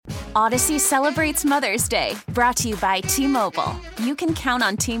Odyssey celebrates Mother's Day, brought to you by T-Mobile. You can count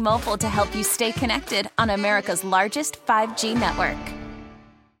on T-Mobile to help you stay connected on America's largest 5G network.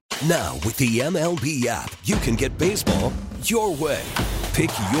 Now, with the MLB app, you can get baseball your way. Pick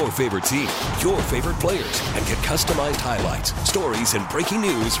your favorite team, your favorite players, and get customized highlights, stories, and breaking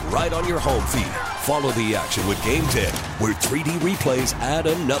news right on your home feed. Follow the action with Game Day, where 3D replays add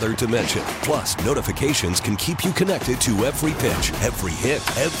another dimension. Plus, notifications can keep you connected to every pitch, every hit,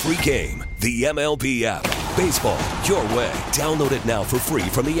 every game. The MLB app. Baseball your way. Download it now for free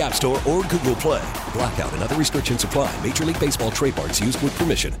from the App Store or Google Play. Blackout and other restrictions apply. Major League Baseball trademarks used with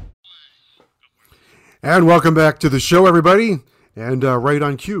permission. And welcome back to the show, everybody. And right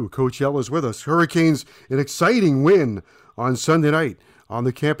on cue, Coach L is with us. Hurricanes, an exciting win on Sunday night on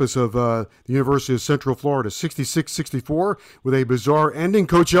the campus of the University of Central Florida, 66-64, with a bizarre ending.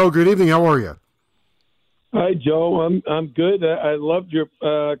 Coach L, good evening. How are you? Hi, Joe. I'm good. I loved your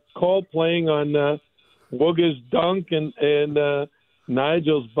call playing on Wooga's dunk and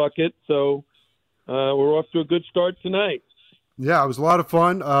Nigel's bucket. So we're off to a good start tonight. Yeah, it was a lot of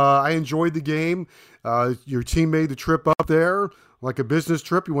fun. I enjoyed the game. Your team made the trip up there like a business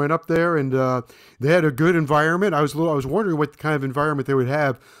trip. You went up there, and they had a good environment. I was wondering what kind of environment they would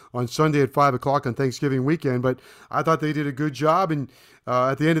have on Sunday at 5 o'clock on Thanksgiving weekend, but I thought they did a good job. And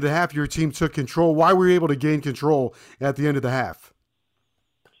at the end of the half, your team took control. Why were you able to gain control at the end of the half?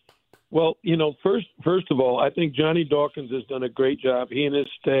 Well, first of all, I think Johnny Dawkins has done a great job. He and his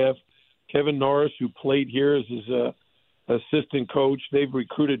staff, Kevin Norris, who played here as his assistant coach, they've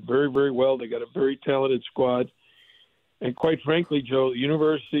recruited very, very well. They got a very talented squad. And quite frankly, Joe, the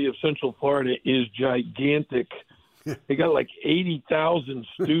University of Central Florida is gigantic. They got like 80,000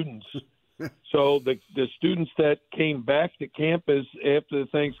 students. So the students that came back to campus after the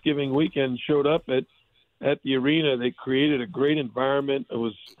Thanksgiving weekend showed up at the arena. They created a great environment. It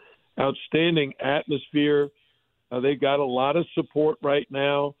was outstanding atmosphere. They got a lot of support right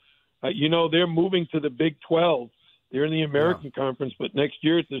now. They're moving to the Big 12. They're in the American Conference, but next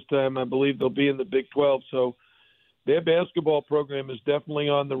year at this time, I believe they'll be in the Big 12. So their basketball program is definitely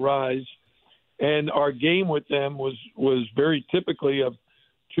on the rise. And our game with them was very typically of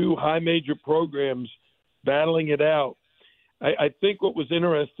two high major programs battling it out. I think what was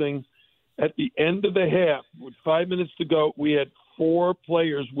interesting, at the end of the half, with 5 minutes to go, we had four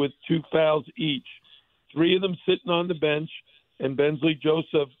players with 2 fouls each, three of them sitting on the bench, and Bensley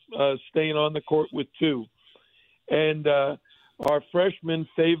Joseph staying on the court with 2. And our freshmen,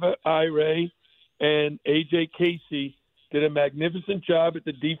 Fava Ire and A.J. Casey, did a magnificent job at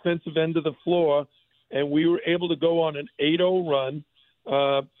the defensive end of the floor, and we were able to go on an 8-0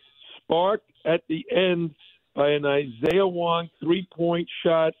 run, sparked at the end by an Isaiah Wong 3-point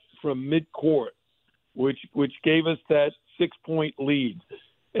shot from midcourt, which gave us that 6-point lead.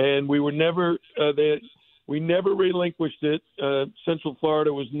 And we were never we never relinquished it. Central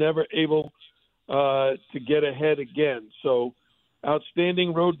Florida was never able to get ahead again. So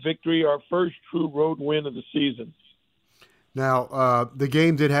outstanding road victory, our first true road win of the season. Now, the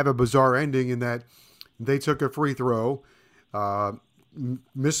game did have a bizarre ending in that they took a free throw,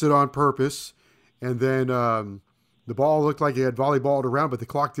 missed it on purpose, and then the ball looked like it had volleyballed around, but the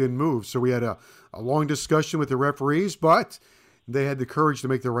clock didn't move. So we had a long discussion with the referees, but they had the courage to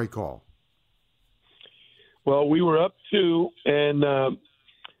make the right call. Well, we were up 2, and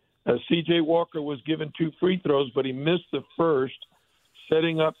C.J. Walker was given 2 free throws, but he missed the first,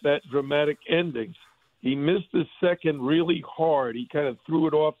 setting up that dramatic ending. He missed the second really hard. He kind of threw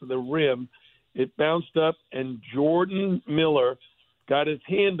it off of the rim. It bounced up, and Jordan Miller got his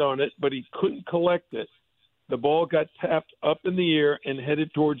hand on it, but he couldn't collect it. The ball got tapped up in the air and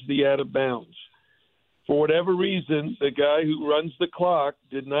headed towards the out of bounds. For whatever reason, the guy who runs the clock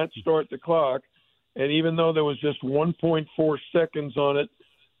did not start the clock, and even though there was just 1.4 seconds on it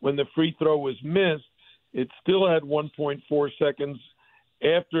when the free throw was missed, it still had 1.4 seconds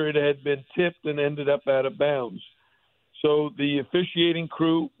after it had been tipped and ended up out of bounds. So the officiating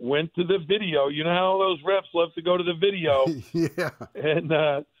crew went to the video. You know how those refs love to go to the video. Yeah. And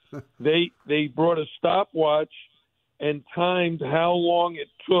they brought a stopwatch and timed how long it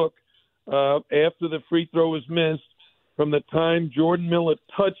took after the free throw was missed from the time Jordan Miller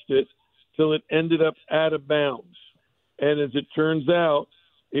touched it till it ended up out of bounds. And as it turns out,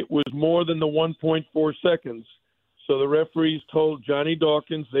 it was more than the 1.4 seconds. So the referees told Johnny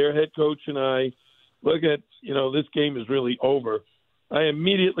Dawkins, their head coach, and I, look at, this game is really over. I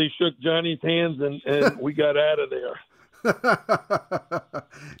immediately shook Johnny's hands, and we got out of there.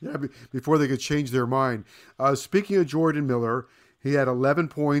 Yeah, before they could change their mind. Speaking of Jordan Miller, he had 11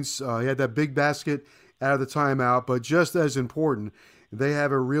 points. He had that big basket out of the timeout, but just as important, They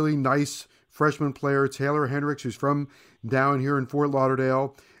have a really nice freshman player, Taylor Hendricks, who's from down here in Fort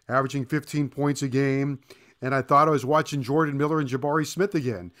Lauderdale, averaging 15 points a game. And I thought I was watching Jordan Miller and Jabari Smith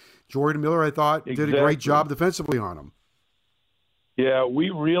again. Jordan Miller, I thought, did a great job defensively on him. Yeah, we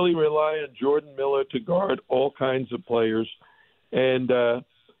really rely on Jordan Miller to guard all kinds of players. And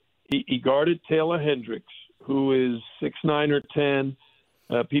he guarded Taylor Hendricks, who is 6'9" or 10.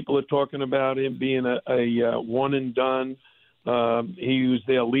 People are talking about him being a one and done. He was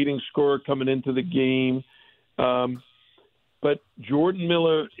their leading scorer coming into the game. But Jordan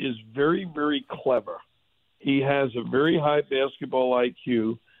Miller is very, very clever. He has a very high basketball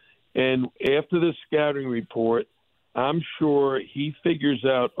IQ. And after the scouting report, I'm sure he figures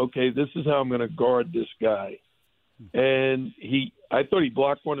out, okay, this is how I'm going to guard this guy. And I thought he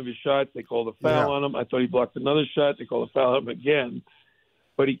blocked one of his shots. They called a foul on him. I thought he blocked another shot. They called a foul on him again.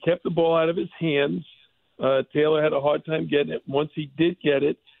 But he kept the ball out of his hands. Taylor had a hard time getting it. Once he did get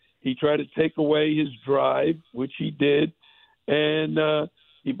it, he tried to take away his drive, which he did. And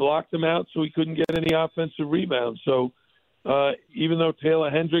he blocked him out so he couldn't get any offensive rebounds. So even though Taylor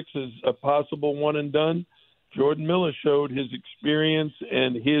Hendricks is a possible one and done, Jordan Miller showed his experience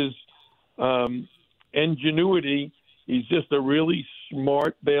and his ingenuity. He's just a really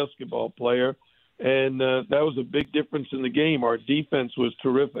smart basketball player, and that was a big difference in the game. Our defense was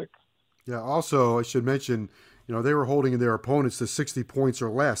terrific. Yeah, also, I should mention, they were holding their opponents to 60 points or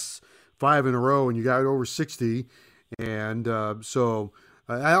less, 5 in a row, and you got over 60. And so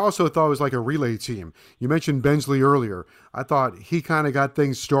I also thought it was like a relay team. You mentioned Bensley earlier. I thought he kind of got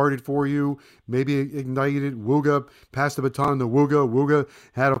things started for you, maybe ignited. Wooga passed the baton to Wooga. Wooga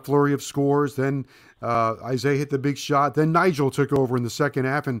had a flurry of scores. Then Isaiah hit the big shot. Then Nigel took over in the second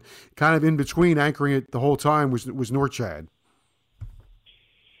half, and kind of in between, anchoring it the whole time, was Norchad.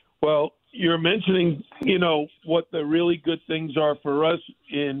 Well, you're mentioning, what the really good things are for us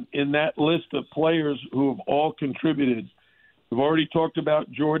in that list of players who have all contributed. We've already talked about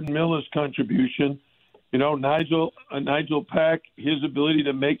Jordan Miller's contribution. Nigel Pack, his ability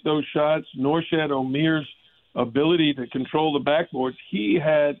to make those shots, Norchad Omir's ability to control the backboard. He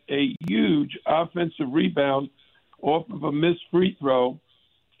had a huge offensive rebound off of a missed free throw.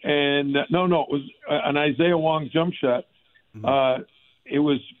 And it was an Isaiah Wong jump shot. Mm-hmm. It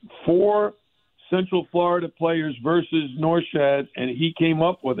was 4 Central Florida players versus Norchad, and he came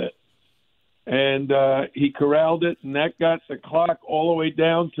up with it. And he corralled it, and that got the clock all the way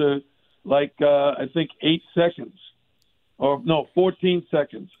down to, I think 8 seconds. 14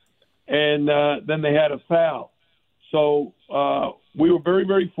 seconds. And then they had a foul. So we were very,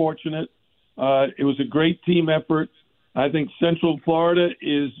 very fortunate. It was a great team effort. I think Central Florida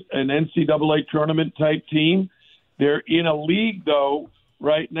is an NCAA tournament-type team. They're in a league, though,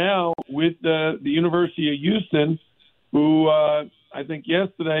 right now with the University of Houston, who I think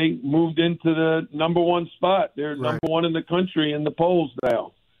yesterday moved into the number 1 spot. They're number 1 in the country in the polls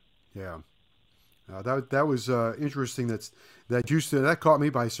now. Yeah. That was interesting. That Houston, that caught me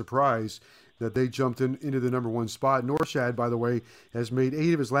by surprise that they jumped into the number 1 spot. Norchad, by the way, has made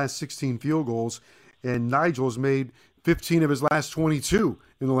 8 of his last 16 field goals, and Nigel's made 15 of his last 22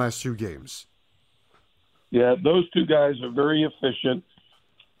 in the last 2 games. Yeah, those 2 guys are very efficient.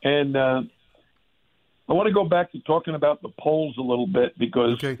 And I want to go back to talking about the polls a little bit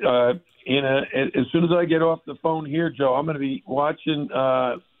because as soon as I get off the phone here, Joe, I'm going to be watching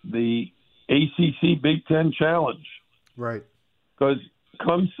the ACC Big Ten Challenge. Right. Because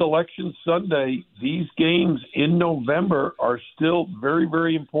come Selection Sunday, these games in November are still very,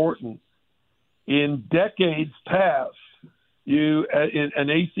 very important. In decades past, an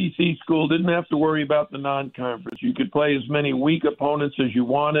ACC school didn't have to worry about the non-conference. You could play as many weak opponents as you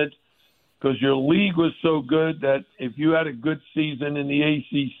wanted because your league was so good that if you had a good season in the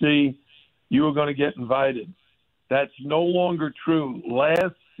ACC, you were going to get invited. That's no longer true.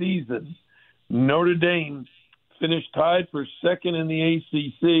 Last season, Notre Dame finished tied for second in the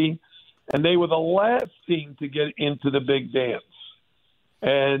ACC, and they were the last team to get into the big dance.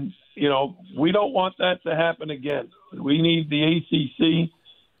 And, we don't want that to happen again. We need the ACC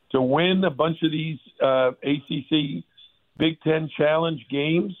to win a bunch of these ACC Big Ten Challenge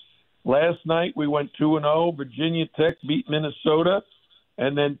games. Last night we went 2-0. Virginia Tech beat Minnesota.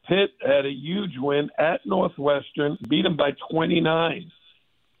 And then Pitt had a huge win at Northwestern, beat them by 29.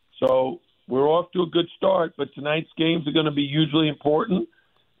 So we're off to a good start, but tonight's games are going to be hugely important.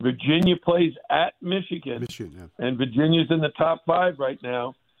 Virginia plays at Michigan, and Virginia's in the top 5 right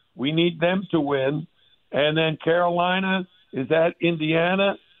now. We need them to win. And then Carolina is at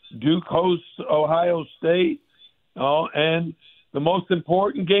Indiana. Duke hosts Ohio State. And the most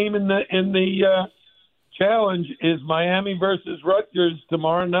important game in the challenge is Miami versus Rutgers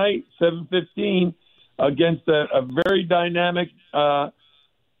tomorrow night, 7:15, against a very dynamic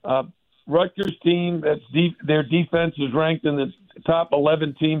Rutgers team. Their defense is ranked in the top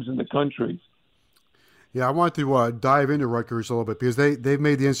 11 teams in the country. Yeah, I want to dive into Rutgers a little bit because they've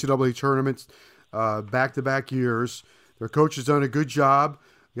made the NCAA tournaments back-to-back years. Their coach has done a good job.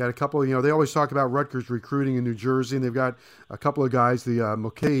 We got a couple, they always talk about Rutgers recruiting in New Jersey, and they've got a couple of guys. The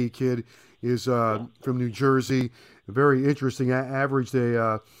Mulcahy kid is from New Jersey. Very interesting. Averaged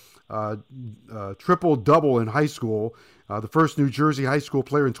a triple-double in high school. The first New Jersey high school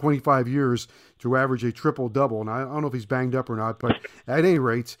player in 25 years to average a triple-double. And I don't know if he's banged up or not, but at any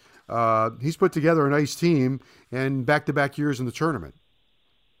rate, he's put together a nice team and back-to-back years in the tournament.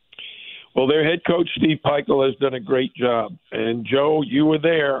 Well, their head coach, Steve Pikiell, has done a great job. And, Joe, you were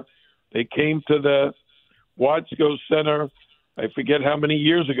there. They came to the Watsco Center, I forget how many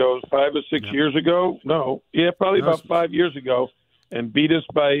years ago, 5 or 6 years ago? No. Yeah, probably about 5 years ago, and beat us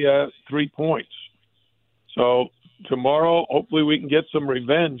by 3 points. So tomorrow, hopefully we can get some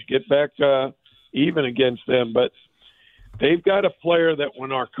revenge, get back even against them. But they've got a player that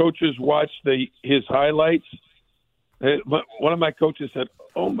when our coaches watch his highlights, one of my coaches said,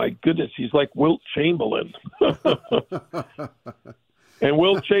 "Oh, my goodness, he's like Wilt Chamberlain." And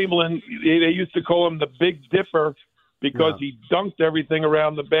Wilt Chamberlain, they used to call him the Big Dipper because he dunked everything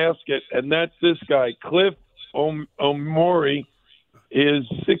around the basket. And that's this guy, Cliff Omori, is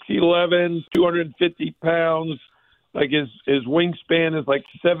 6'11", 250 pounds. Like his wingspan is like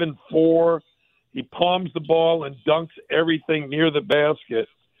 7'4". He palms the ball and dunks everything near the basket.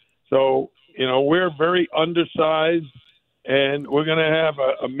 So, we're very undersized, and we're going to have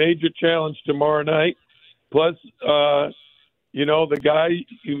a major challenge tomorrow night. Plus, the guy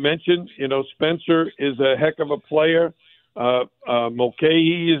you mentioned, Spencer is a heck of a player.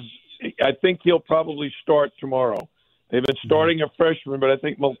 Mulcahy I think he'll probably start tomorrow. They've been starting a freshman, but I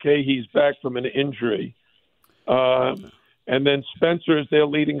think Mulcahy's back from an injury. And then Spencer is their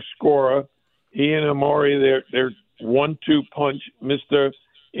leading scorer. He and Amori, they're 1-2 punch, Mr.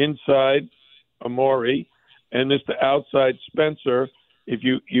 Inside Amori and Mr. Outside Spencer. If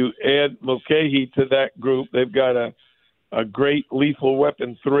you add Mulcahy to that group, they've got a great lethal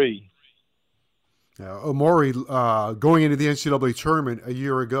weapon 3. Omori, going into the NCAA tournament a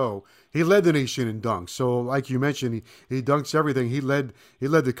year ago, he led the nation in dunks. So, like you mentioned, he dunks everything. He led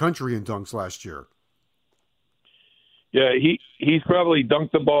the country in dunks last year. Yeah, he's probably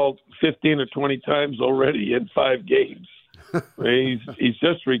dunked the ball 15 or 20 times already in 5 games. He's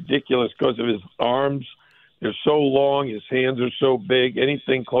just ridiculous because of his arms. They're so long. His hands are so big.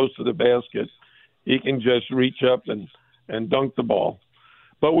 Anything close to the basket, he can just reach up and dunk the ball.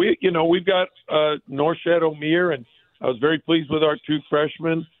 But we've got Norshad Omir, and I was very pleased with our 2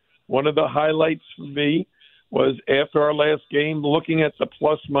 freshmen. One of the highlights for me was after our last game, looking at the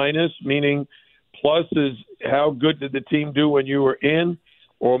plus minus, meaning plus is how good did the team do when you were in,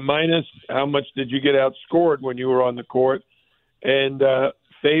 or minus how much did you get outscored when you were on the court. And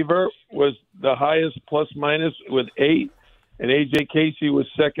Favor was the highest plus minus with 8, and A.J. Casey was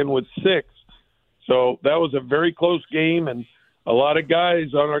second with 6. So that was a very close game, and a lot of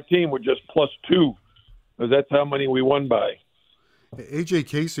guys on our team were just +2, because that's how many we won by. A.J.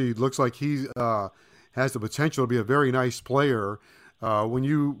 Casey looks like he has the potential to be a very nice player. When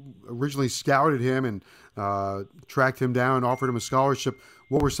you originally scouted him and tracked him down, offered him a scholarship,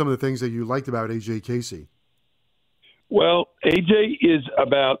 what were some of the things that you liked about A.J. Casey? Well, A.J. is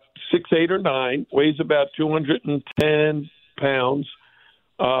about 6'8" or 9", weighs about 210 pounds.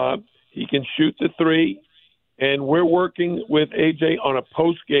 He can shoot the 3. And we're working with A.J. on a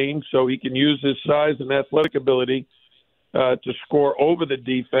post game so he can use his size and athletic ability to score over the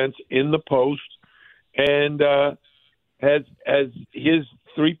defense in the post. And as his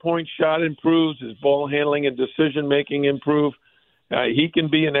three-point shot improves, his ball handling and decision-making improve, he can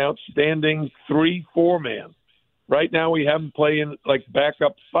be an outstanding 3-4 man. Right now we have him playing like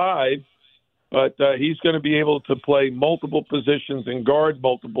backup 5, but he's going to be able to play multiple positions and guard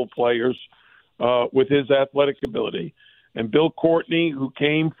multiple players with his athletic ability. And Bill Courtney, who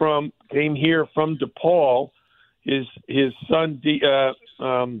came here from DePaul, his son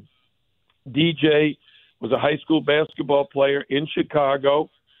DJ was a high school basketball player in Chicago,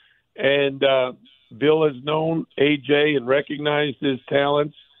 and Bill has known AJ and recognized his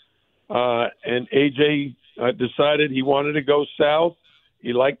talents. And AJ decided he wanted to go south.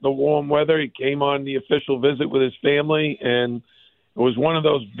 He liked the warm weather. He came on the official visit with his family, and it was one of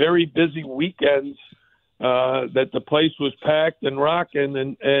those very busy weekends that the place was packed and rocking,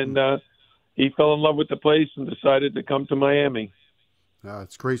 and he fell in love with the place and decided to come to Miami.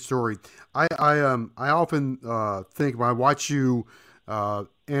 It's a great story. I often think when I watch you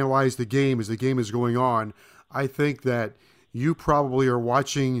analyze the game as the game is going on, I think that you probably are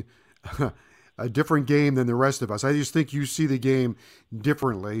watching a different game than the rest of us. I just think you see the game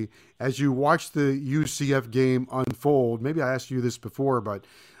differently as you watch the UCF game unfold. Maybe I asked you this before, but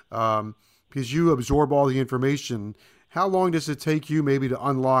because you absorb all the information, how long does it take you maybe to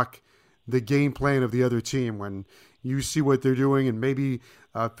unlock the game plan of the other team when you see what they're doing and maybe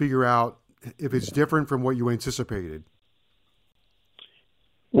figure out if it's different from what you anticipated?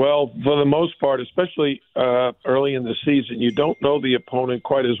 Well, for the most part, especially early in the season, you don't know the opponent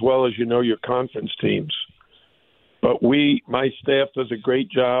quite as well as you know your conference teams. But my staff does a great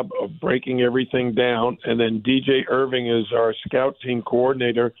job of breaking everything down, and then DJ Irving is our scout team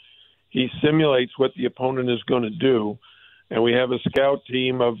coordinator. He simulates what the opponent is going to do, and we have a scout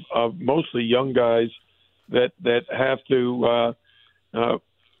team of mostly young guys that have to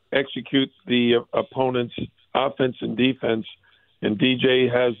execute the opponent's offense and defense, and DJ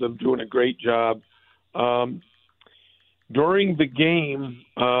has them doing a great job. During the game,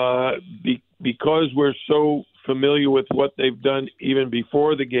 because we're so familiar with what they've done even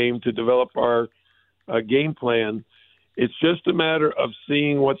before the game to develop our game plan, it's just a matter of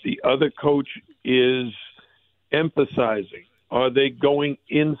seeing what the other coach is emphasizing. Are they going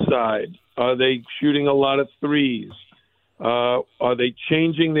inside? Are they shooting a lot of threes? Are they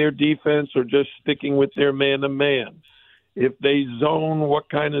changing their defense or just sticking with their man-to-man? If they zone, what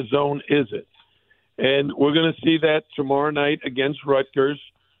kind of zone is it? And we're going to see that tomorrow night against Rutgers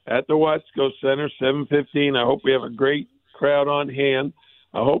at the Watsco Center, 7:15. I hope we have a great crowd on hand.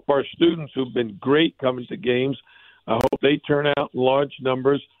 I hope our students who've been great coming to games, I hope they turn out in large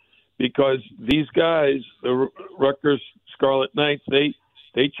numbers, because these guys, the Rutgers Scarlet Knights, they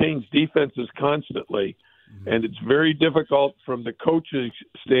change defenses constantly. Mm-hmm. And it's very difficult from the coach's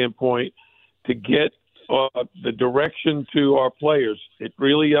standpoint to get the direction to our players. It's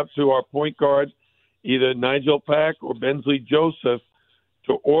really up to our point guard, either Nigel Pack or Bensley Joseph,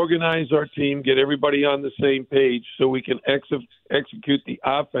 to organize our team, get everybody on the same page so we can execute the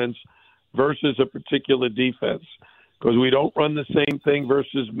offense versus a particular defense, because we don't run the same thing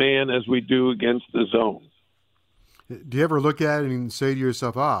versus man as we do against the zone. Do you ever look at it and say to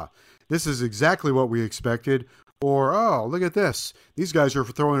yourself, this is exactly what we expected, or, oh, look at this, these guys are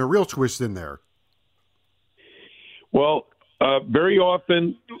throwing a real twist in there? Well, very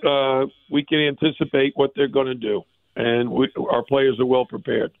often we can anticipate what they're going to do, and our players are well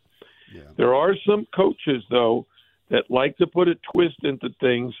prepared. Yeah. There are some coaches, though, that like to put a twist into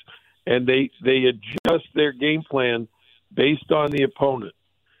things, and they adjust their game plan based on the opponent.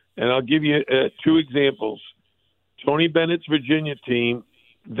 And I'll give you two examples. Tony Bennett's Virginia team,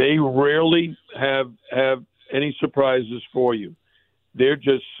 they rarely have any surprises for you. They're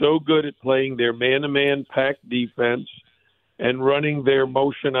just so good at playing their man-to-man pack defense and running their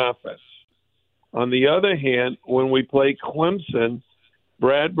motion offense. On the other hand, when we play Clemson,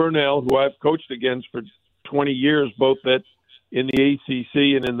 Brad Burnell, who I've coached against for 20 years, both in the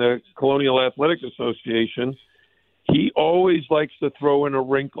ACC and in the Colonial Athletic Association, he always likes to throw in a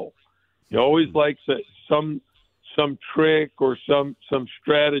wrinkle. He always likes some trick or some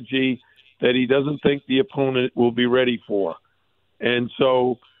strategy that he doesn't think the opponent will be ready for. And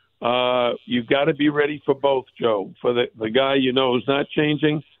so you've got to be ready for both, Joe, for the guy you know is not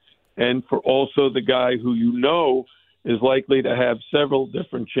changing, and for also the guy who you know is likely to have several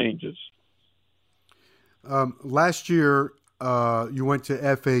different changes. Last year, you went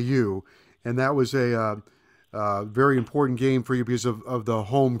to FAU, and that was a very important game for you because of the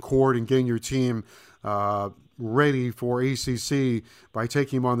home court and getting your team ready for ACC by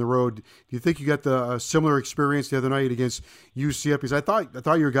taking them on the road. Do you think you got the similar experience the other night against UCF? Because I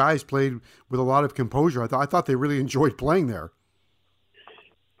thought your guys played with a lot of composure. I thought they really enjoyed playing there.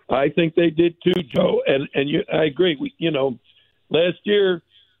 I think they did too, Joe. And I agree. Last year,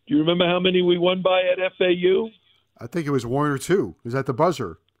 do you remember how many we won by at FAU? I think it was one or two. Is that the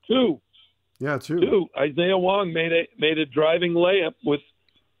buzzer? Two. Yeah, two. Isaiah Wong made a driving layup with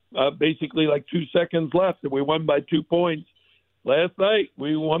basically like 2 seconds left, and we won by 2 points. Last night,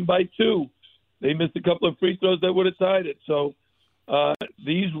 we won by 2. They missed a couple of free throws that would have tied it. So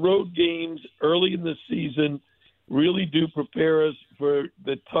these road games early in the season really do prepare us for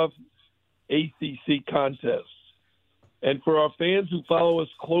the tough ACC contests. And for our fans who follow us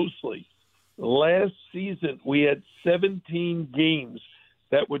closely, last season we had 17 games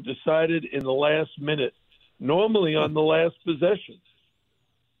that were decided in the last minute, normally on the last possession.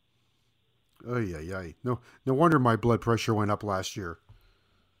 Oh, yeah. No wonder my blood pressure went up last year.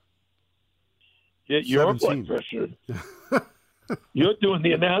 Yeah, your 17. Blood pressure. You're doing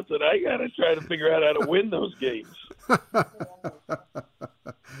the announcing. I got to try to figure out how to win those games.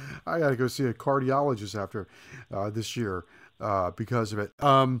 I got to go see a cardiologist after this year because of it.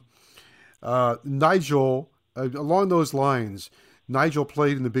 Nigel, along those lines, Nigel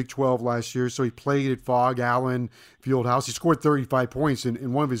played in the Big 12 last year, so he played at Fogg, Allen, Fieldhouse. He scored 35 points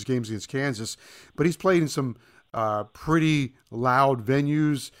in one of his games against Kansas, but he's played in some pretty loud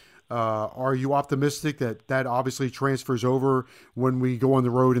venues. Are you optimistic that obviously transfers over when we go on the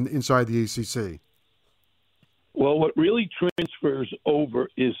road inside the ACC? Well, what really transfers over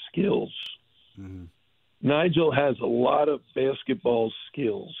is skills. Mm-hmm. Nigel has a lot of basketball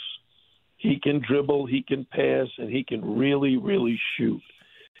skills. He can dribble, he can pass, and he can really, really shoot.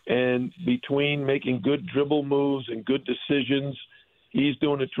 And between making good dribble moves and good decisions, he's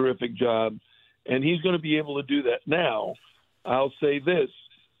doing a terrific job. And he's going to be able to do that. Now, I'll say this.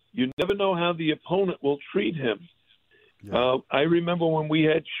 You never know how the opponent will treat him. Yeah. I remember when we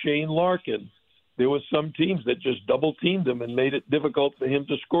had Shane Larkin, there were some teams that just double-teamed him and made it difficult for him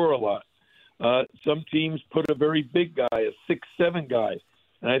to score a lot. Some teams put a very big guy, a 6'7" guy.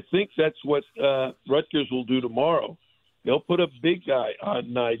 And I think that's what Rutgers will do tomorrow. They'll put a big guy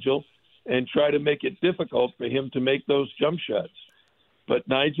on Nigel and try to make it difficult for him to make those jump shots. But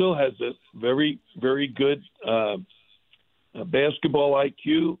Nigel has a very, very good basketball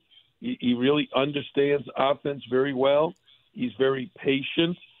IQ. He really understands offense very well. He's very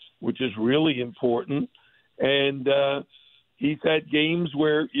patient, which is really important. And he's had games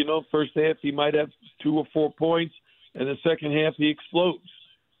where, first half he might have 2 or 4 points, and the second half he explodes.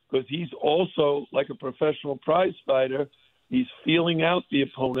 Because he's also, like a professional prize fighter, he's feeling out the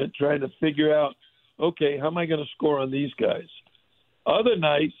opponent, trying to figure out, okay, how am I going to score on these guys? Other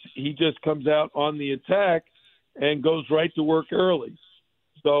nights, he just comes out on the attack and goes right to work early.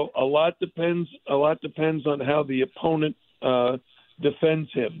 So a lot depends on how the opponent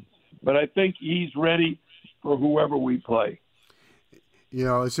defends him. But I think he's ready for whoever we play.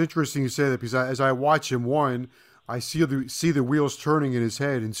 It's interesting you say that because as I watch him, one, I see the wheels turning in his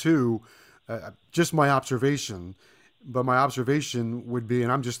head, and two, just my observation. But my observation would be,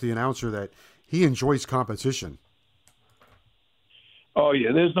 and I'm just the announcer, that he enjoys competition. Oh,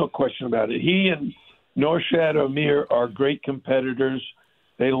 yeah, there's no question about it. He and Norshad Amir are great competitors.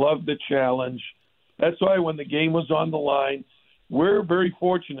 They love the challenge. That's why when the game was on the line, we're very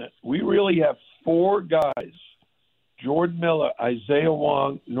fortunate. We really have 4 guys, Jordan Miller, Isaiah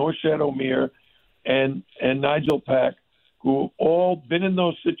Wong, Norshad Amir, and Nigel Pack, who have all been in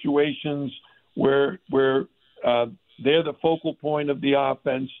those situations where they're the focal point of the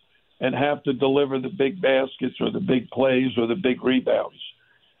offense and have to deliver the big baskets or the big plays or the big rebounds.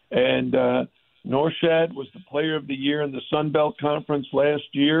 And Norshad was the player of the year in the Sun Belt Conference last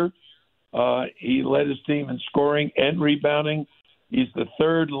year. He led his team in scoring and rebounding. He's the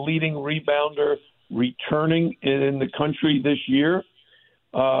 3rd leading rebounder returning in the country this year.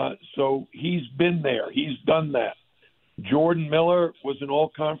 So he's been there. He's done that. Jordan Miller was an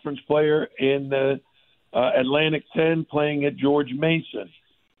all-conference player in the Atlantic 10 playing at George Mason.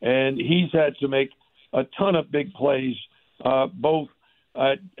 And he's had to make a ton of big plays, both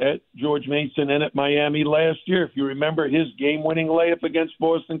at George Mason and at Miami last year. If you remember his game-winning layup against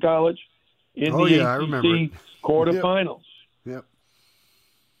Boston College in the ACC quarterfinals. Yep.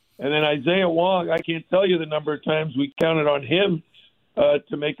 And then Isaiah Wong, I can't tell you the number of times we counted on him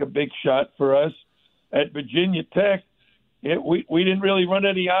to make a big shot for us. At Virginia Tech, we didn't really run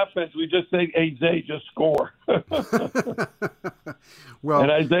any offense. We just said, hey, Zay, just score. Well,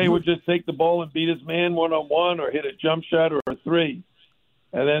 and Isaiah would just take the ball and beat his man one-on-one or hit a jump shot or a three.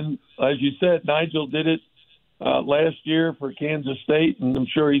 And then, as you said, Nigel did it last year for Kansas State, and I'm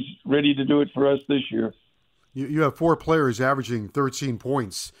sure he's ready to do it for us this year. You have 4 players averaging 13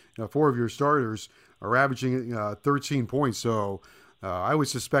 points. 4 of your starters are averaging 13 points, so I would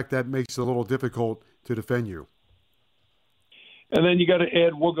suspect that makes it a little difficult to defend you. And then you got to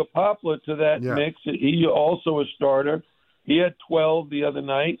add Wooga Poplar to that mix. He's also a starter. He had 12 the other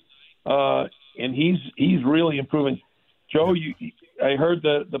night, and he's really improving. Joe, I heard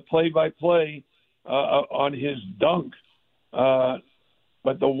the play-by-play on his dunk,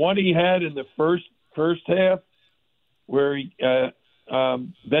 but the one he had in the first half where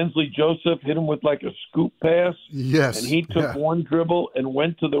Bensley Joseph hit him with like a scoop pass. Yes. And he took one dribble and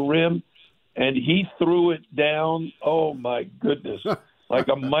went to the rim, and he threw it down. Oh, my goodness. Like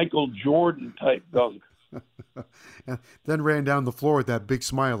a Michael Jordan type dunk. And then ran down the floor with that big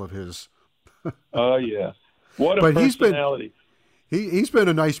smile of his. Oh, yeah. What a personality. He's been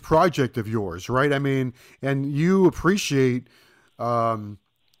a nice project of yours, right? I mean, and you appreciate the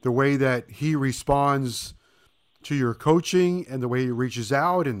way that he responds to your coaching and the way he reaches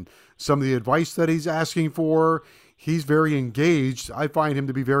out and some of the advice that he's asking for. He's very engaged. I find him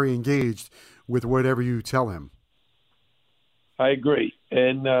to be very engaged with whatever you tell him. I agree.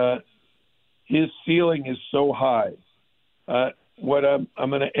 And his ceiling is so high. What I'm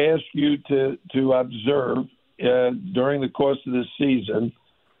going to ask you to observe during the course of this season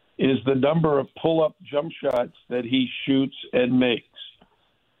is the number of pull-up jump shots that he shoots and makes.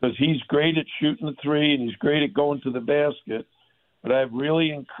 Because he's great at shooting the three and he's great at going to the basket, but I've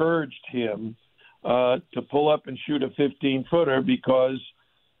really encouraged him to pull up and shoot a 15-footer because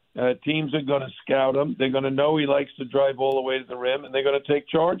teams are going to scout him. They're going to know he likes to drive all the way to the rim, and they're going to take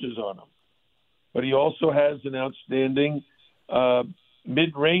charges on him. But he also has an outstanding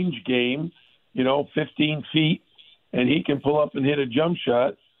mid-range game, 15 feet, and he can pull up and hit a jump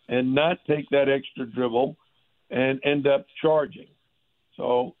shot and not take that extra dribble and end up charging.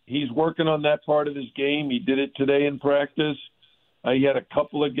 So he's working on that part of his game. He did it today in practice. He had a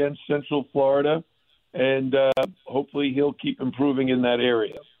couple against Central Florida, and hopefully he'll keep improving in that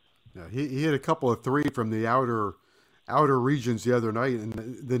area. Yeah, he hit a couple of three from the outer regions the other night, and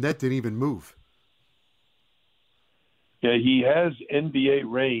the net didn't even move. Yeah, he has NBA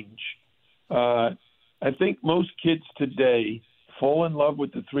range. I think most kids today fall in love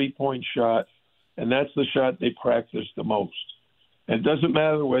with the three-point shot, and that's the shot they practice the most. And it doesn't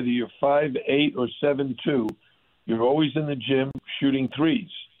matter whether you're 5'8" or 7'2", you're always in the gym shooting threes.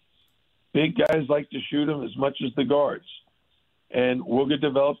 Big guys like to shoot them as much as the guards. And Wooga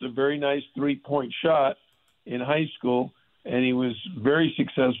developed a very nice three-point shot in high school, and he was very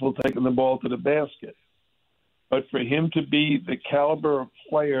successful taking the ball to the basket. But for him to be the caliber of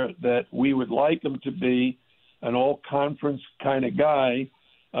player that we would like him to be, an all-conference kind of guy,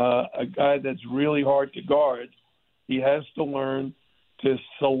 a guy that's really hard to guard, he has to learn to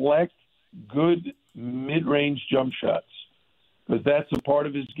select good mid-range jump shots, because that's a part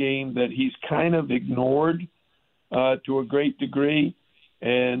of his game that he's kind of ignored to a great degree,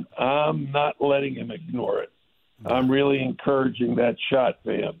 and I'm not letting him ignore it. I'm really encouraging that shot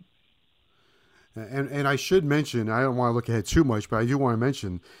for him. And I should mention, I don't want to look ahead too much, but I do want to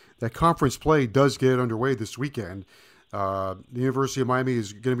mention that conference play does get underway this weekend. The University of Miami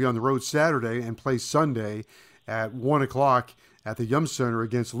is going to be on the road Saturday and play Sunday at 1 o'clock at the Yum Center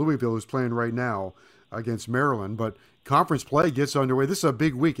against Louisville, who's playing right now against Maryland. But conference play gets underway. This is a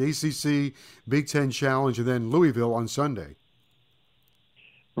big week, ACC, Big Ten Challenge, and then Louisville on Sunday.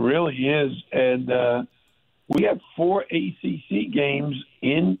 Really is. And we have 4 ACC games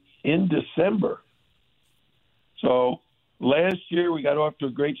in December. So last year we got off to a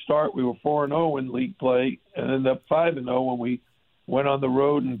great start. We were 4-0 in league play and ended up 5-0 when we went on the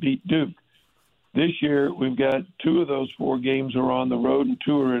road and beat Duke. This year we've got 2 of those 4 games are on the road and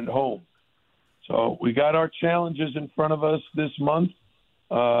 2 are at home. So we got our challenges in front of us this month.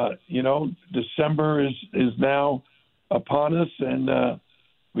 December is now upon us, and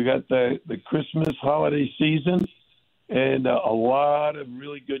we got the Christmas holiday season and a lot of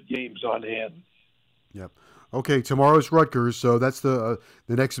really good games on hand. Yep. Okay, tomorrow's Rutgers, so that's the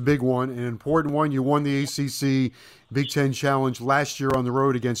next big one, an important one. You won the ACC Big Ten Challenge last year on the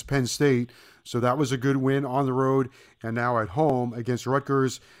road against Penn State, so that was a good win on the road, and now at home against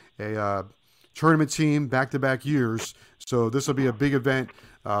Rutgers, a tournament team back-to-back years. So this will be a big event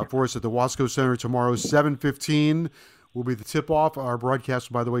for us at the Wasco Center tomorrow. 7:15 will be the tip-off. Our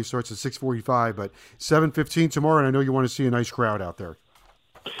broadcast, by the way, starts at 6:45, but 7:15 tomorrow, and I know you want to see a nice crowd out there.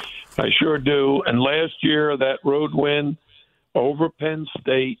 I sure do. And last year, that road win over Penn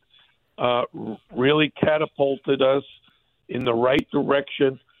State really catapulted us in the right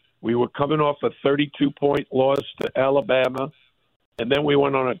direction. We were coming off a 32-point loss to Alabama, and then we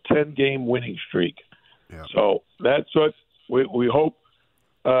went on a 10-game winning streak. Yeah. So that's what we hope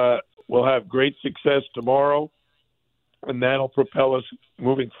we'll have great success tomorrow, and that'll propel us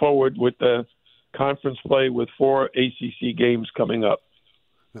moving forward with the conference play with 4 ACC games coming up.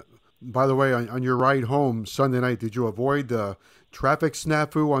 By the way, on your ride home Sunday night, did you avoid the traffic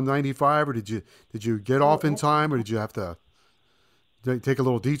snafu on 95, or did you get off in time, or did you have to take a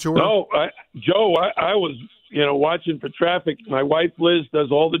little detour? No, Joe, I was watching for traffic. My wife Liz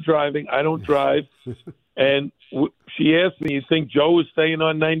does all the driving. I don't drive, and she asked me, "You think Joe was staying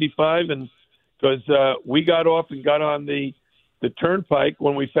on 95?" And because we got off and got on the turnpike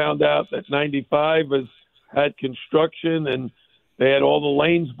when we found out that 95 had construction and they had all the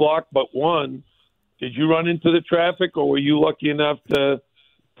lanes blocked but one. Did you run into the traffic, or were you lucky enough to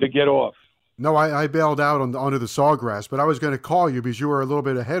get off? No, I bailed out onto the sawgrass, but I was going to call you because you were a little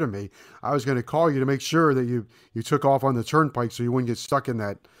bit ahead of me. I was going to call you to make sure that you took off on the turnpike so you wouldn't get stuck in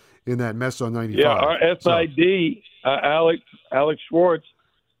that in that mess on 95. Yeah, our SID, Alex Schwartz,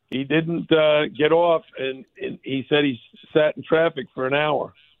 he didn't get off, and he said he sat in traffic for an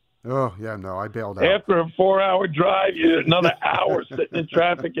hour. Oh, yeah, no, I bailed out. After a 4-hour drive, you had another hour sitting in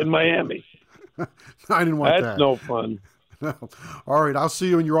traffic in Miami. I didn't want that. That's no fun. No. All right, I'll see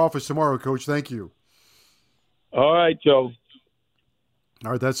you in your office tomorrow, Coach. Thank you. All right, Joe.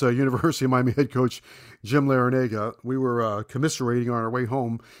 All right, that's University of Miami head coach Jim Larrañaga. We were commiserating on our way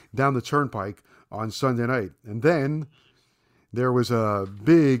home down the turnpike on Sunday night. And then there was a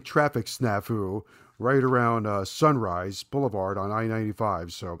big traffic snafu right around Sunrise Boulevard on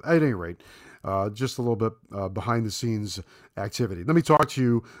I-95. So at any rate, just a little bit behind-the-scenes activity. Let me talk to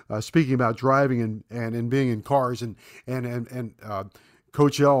you, speaking about driving and being in cars. And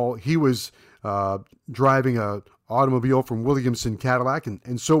Coach L, he was driving a automobile from Williamson Cadillac,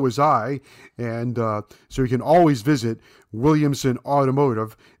 and so was I. And so you can always visit Williamson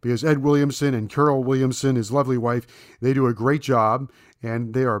Automotive, because Ed Williamson and Carol Williamson, his lovely wife, they do a great job,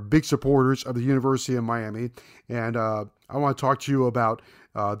 and they are big supporters of the University of Miami. And I want to talk to you about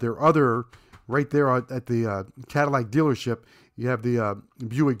their other, right there at the Cadillac dealership, you have the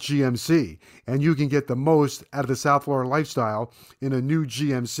Buick GMC, and you can get the most out of the South Florida lifestyle in a new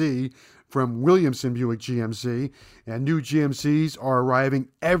GMC from Williamson Buick GMC. And new GMCs are arriving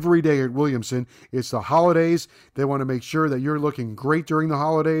every day at Williamson. It's the holidays. They want to make sure that you're looking great during the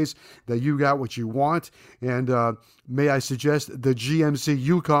holidays, that you got what you want. And may I suggest the GMC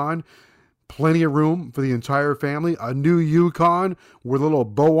Yukon? Plenty of room for the entire family. A new Yukon with a little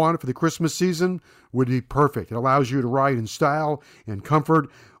bow on it for the Christmas season would be perfect. It allows you to ride in style and comfort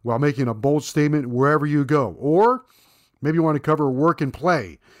while making a bold statement wherever you go. Or maybe you want to cover work and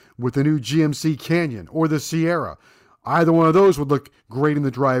play with the new GMC Canyon or the Sierra. Either one of those would look great in the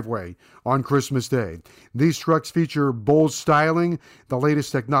driveway on Christmas Day. These trucks feature bold styling, the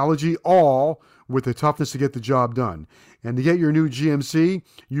latest technology, all with the toughness to get the job done. And to get your new GMC,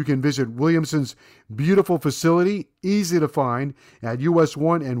 you can visit Williamson's beautiful facility, easy to find, at US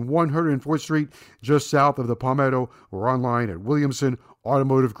 1 and 104th Street, just south of the Palmetto, or online at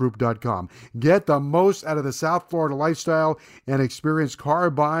WilliamsonAutomotiveGroup.com. Get the most out of the South Florida lifestyle and experience car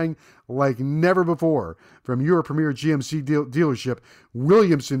buying like never before. From your premier GMC dealership,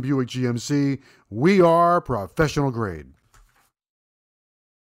 Williamson Buick GMC, we are professional grade.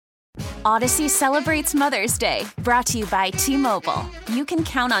 Odyssey celebrates Mother's Day, brought to you by T-Mobile. You can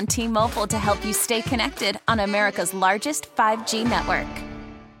count on T-Mobile to help you stay connected on America's largest 5G network.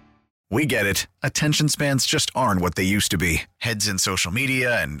 We get it. Attention spans just aren't what they used to be. Heads in social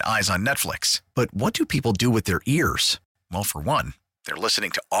media and eyes on Netflix. But what do people do with their ears? Well, for one, they're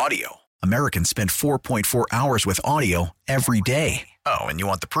listening to audio. Americans spend 4.4 hours with audio every day. Oh, and you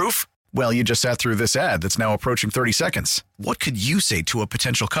want the proof? Well, you just sat through this ad that's now approaching 30 seconds. What could you say to a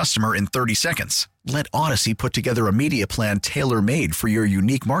potential customer in 30 seconds? Let Odyssey put together a media plan tailor-made for your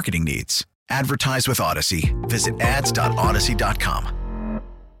unique marketing needs. Advertise with Odyssey. Visit ads.odyssey.com.